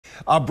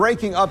A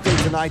breaking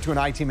update tonight to an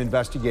I-Team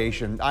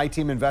investigation.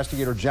 I-Team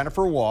investigator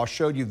Jennifer Walsh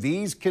showed you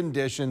these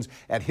conditions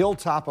at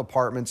Hilltop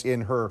Apartments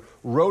in her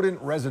rodent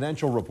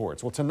residential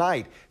reports. Well,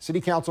 tonight, City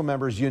Council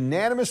members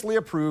unanimously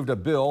approved a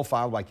bill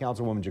filed by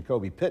Councilwoman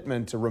Jacoby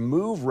Pittman to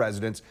remove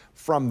residents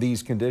from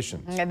these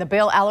conditions. And the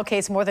bill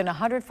allocates more than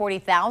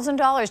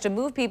 $140,000 to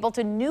move people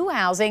to new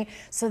housing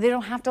so they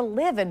don't have to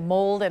live in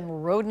mold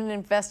and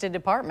rodent-infested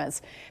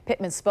apartments.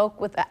 Pittman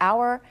spoke within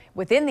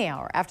the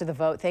hour after the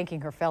vote, thanking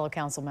her fellow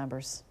council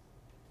members.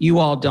 You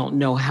all don't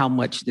know how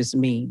much this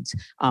means.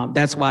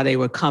 That's why they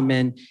would come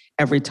in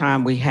every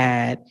time we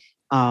had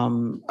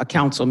a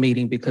council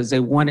meeting, because they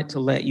wanted to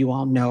let you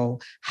all know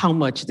how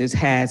much this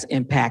has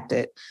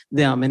impacted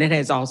them. And it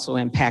has also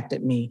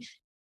impacted me.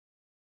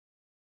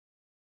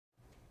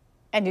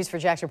 And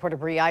News4Jax reporter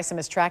Bree Isom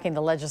is tracking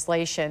the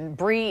legislation.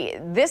 Bree,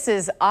 this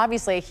is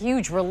obviously a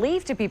huge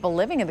relief to people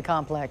living in the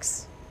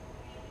complex.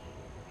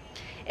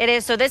 It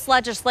is. So this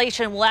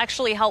legislation will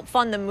actually help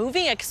fund the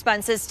moving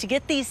expenses to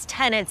get these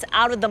tenants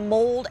out of the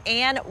mold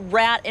and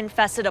rat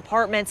infested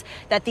apartments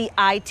that the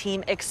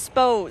I-Team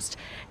exposed.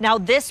 Now,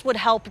 this would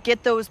help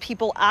get those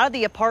people out of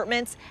the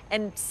apartments.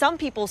 And some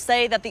people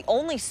say that the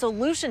only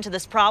solution to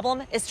this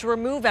problem is to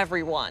remove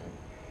everyone.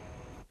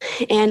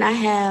 And I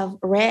have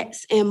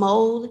rats and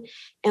mold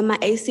in my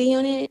AC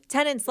unit.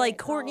 Tenants like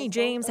Courtney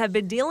James have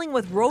been dealing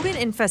with rodent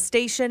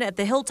infestation at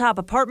the Hilltop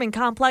apartment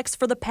complex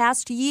for the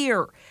past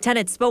year.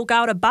 Tenants spoke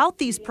out about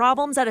these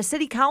problems at a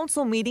city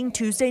council meeting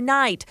Tuesday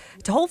night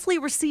to hopefully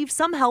receive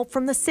some help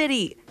from the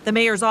city. The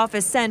mayor's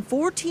office sent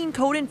 14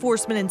 code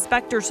enforcement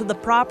inspectors to the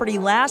property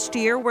last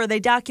year, where they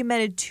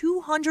documented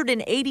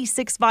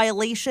 286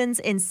 violations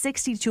in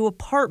 62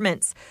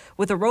 apartments,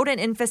 with a rodent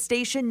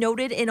infestation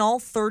noted in all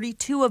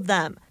 32 of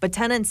them. But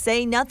tenants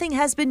say nothing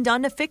has been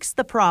done to fix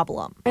the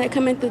problem. They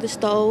come in through the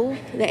stove,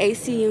 the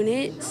AC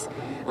units.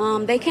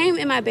 They came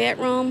in my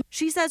bedroom.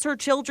 She says her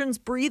children's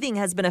breathing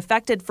has been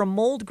affected from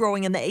mold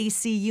growing in the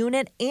AC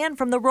unit and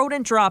from the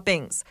rodent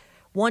droppings.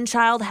 One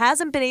child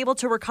hasn't been able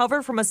to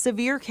recover from a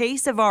severe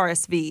case of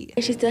RSV.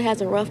 She still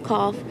has a rough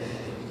cough,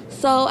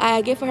 so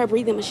I give her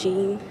breathing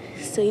machine,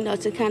 so,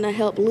 to kind of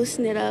help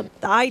loosen it up.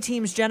 The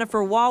I-Team's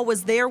Jennifer Wall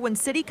was there when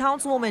City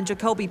Councilwoman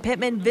Jacoby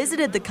Pittman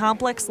visited the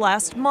complex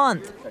last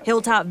month.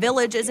 Hilltop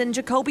Village is in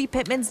Jacoby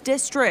Pittman's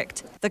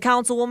district. The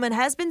councilwoman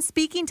has been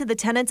speaking to the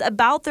tenants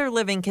about their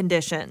living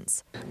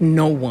conditions.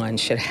 No one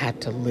should have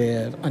to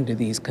live under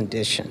these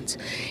conditions.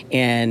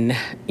 And,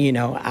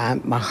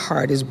 my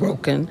heart is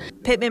broken.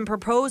 Pittman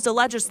proposed a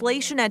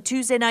legislation at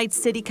Tuesday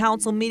night's City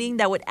Council meeting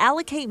that would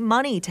allocate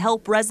money to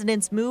help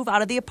residents move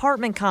out of the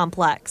apartment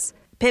complex.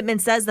 Pittman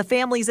says the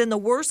families in the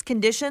worst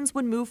conditions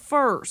would move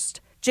first.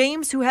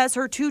 James, who has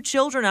her 2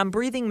 children on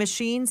breathing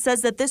machines,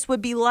 says that this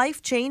would be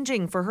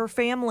life-changing for her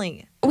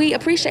family. We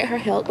appreciate her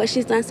help, what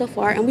she's done so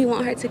far, and we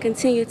want her to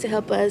continue to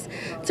help us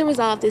to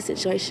resolve this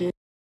situation.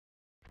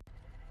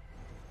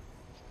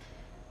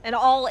 And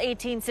all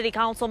 18 city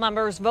council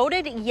members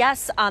voted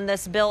yes on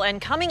this bill.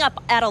 And coming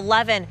up at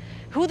 11,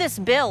 who this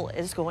bill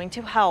is going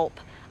to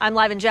help. I'm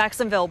live in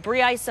Jacksonville.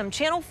 Bree Isom,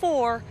 Channel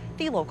 4,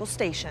 the local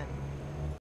station.